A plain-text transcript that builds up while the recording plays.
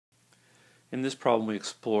In this problem, we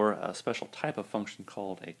explore a special type of function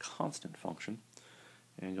called a constant function,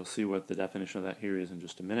 and you'll see what the definition of that here is in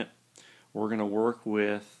just a minute. We're going to work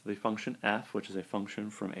with the function f, which is a function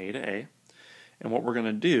from a to a, and what we're going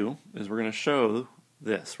to do is we're going to show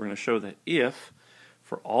this. We're going to show that if,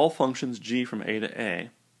 for all functions g from a to a,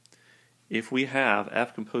 if we have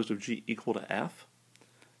f composed of g equal to f,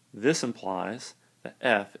 this implies that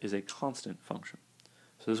f is a constant function.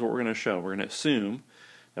 So this is what we're going to show. We're going to assume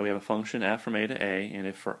that we have a function f from a to a, and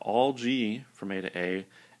if for all g from a to a,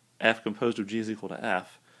 f composed of g is equal to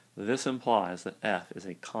f, this implies that f is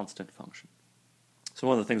a constant function. So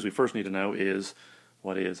one of the things we first need to know is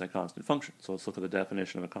what is a constant function. So let's look at the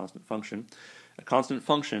definition of a constant function. A constant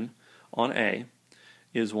function on a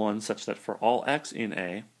is one such that for all x in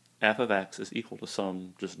a, f of x is equal to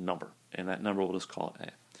some just number, and that number we'll just call it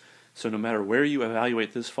a. So no matter where you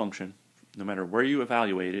evaluate this function, no matter where you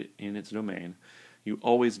evaluate it in its domain, you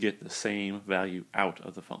always get the same value out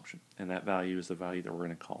of the function, and that value is the value that we're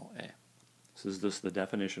going to call a. So this is the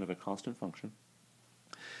definition of a constant function.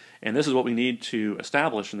 And this is what we need to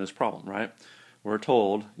establish in this problem, right? We're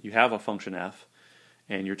told you have a function f,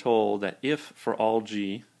 and you're told that if for all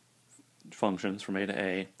g functions from a to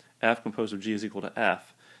a, f composed of g is equal to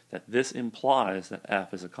f, that this implies that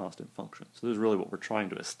f is a constant function. So this is really what we're trying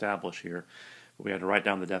to establish here. But we had to write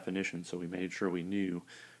down the definition, so we made sure we knew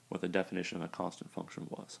what the definition of a constant function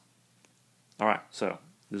was. Alright, so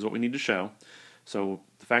this is what we need to show. So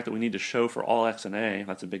the fact that we need to show for all x in a,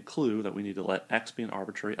 that's a big clue that we need to let x be an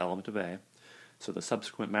arbitrary element of a. So the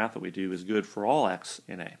subsequent math that we do is good for all x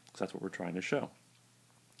in a, because that's what we're trying to show.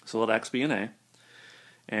 So let x be in a.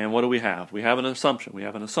 And what do we have? We have an assumption. We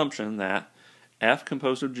have an assumption that f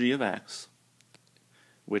composed of g of x,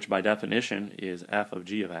 which by definition is f of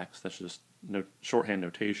g of x, that's just shorthand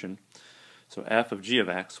notation. So f of g of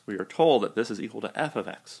x, we are told that this is equal to f of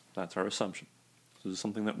x. That's our assumption. So this is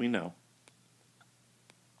something that we know.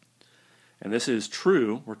 And this is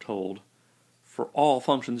true, we're told, for all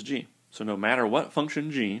functions g. So no matter what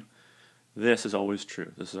function g, this is always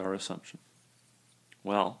true. This is our assumption.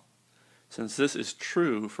 Well, since this is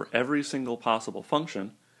true for every single possible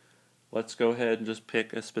function, let's go ahead and just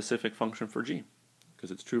pick a specific function for g,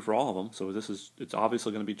 because it's true for all of them. So it's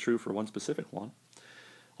obviously going to be true for one specific one.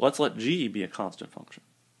 Let's let g be a constant function.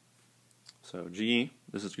 So g,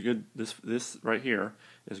 this is good. This right here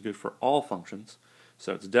is good for all functions.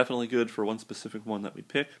 So it's definitely good for one specific one that we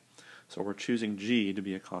pick. So we're choosing g to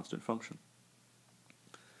be a constant function.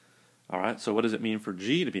 All right. So what does it mean for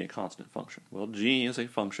g to be a constant function? Well, g is a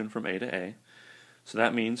function from a to a. So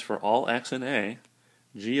that means for all x in a,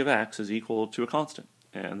 g of x is equal to a constant.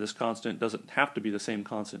 And this constant doesn't have to be the same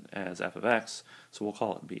constant as f of x, so we'll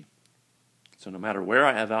call it b. So no matter where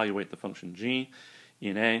I evaluate the function g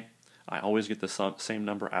in a, I always get the same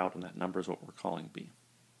number out, and that number is what we're calling b.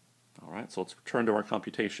 All right, so let's return to our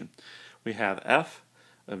computation. We have f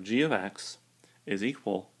of g of x is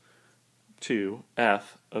equal to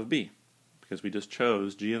f of b, because we just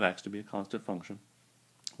chose g of x to be a constant function.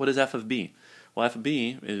 What is f of b? Well, f of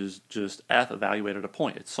b is just f evaluated at a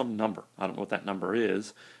point. It's some number. I don't know what that number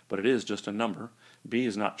is, but it is just a number. B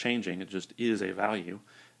is not changing. It just is a value.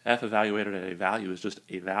 F evaluated at a value is just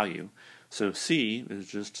a value. So c is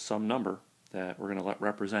just some number that we're going to let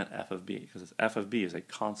represent f of b, because f of b is a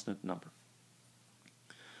constant number.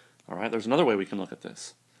 All right, there's another way we can look at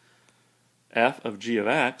this. F of g of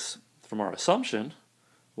x, from our assumption,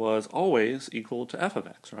 was always equal to f of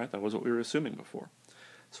x, right? That was what we were assuming before.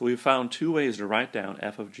 So we've found two ways to write down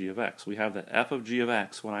f of g of x. We have that f of g of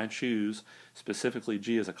x, when I choose specifically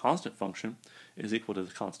g as a constant function, is equal to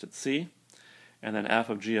the constant c, and then f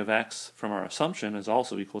of g of x from our assumption is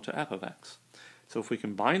also equal to f of x. So if we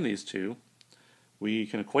combine these two, we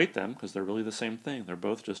can equate them because they're really the same thing. They're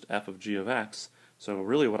both just f of g of x. So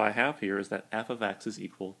really what I have here is that f of x is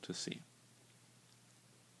equal to c.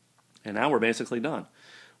 And now we're basically done.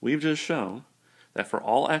 We've just shown that for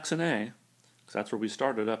all x in a, because that's where we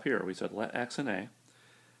started up here, we said let x in a,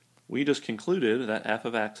 we just concluded that f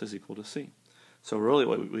of x is equal to c. So really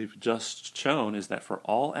what we've just shown is that for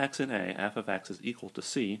all x in a, f of x is equal to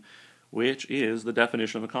c, which is the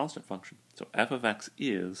definition of a constant function. So f of x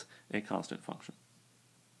is a constant function.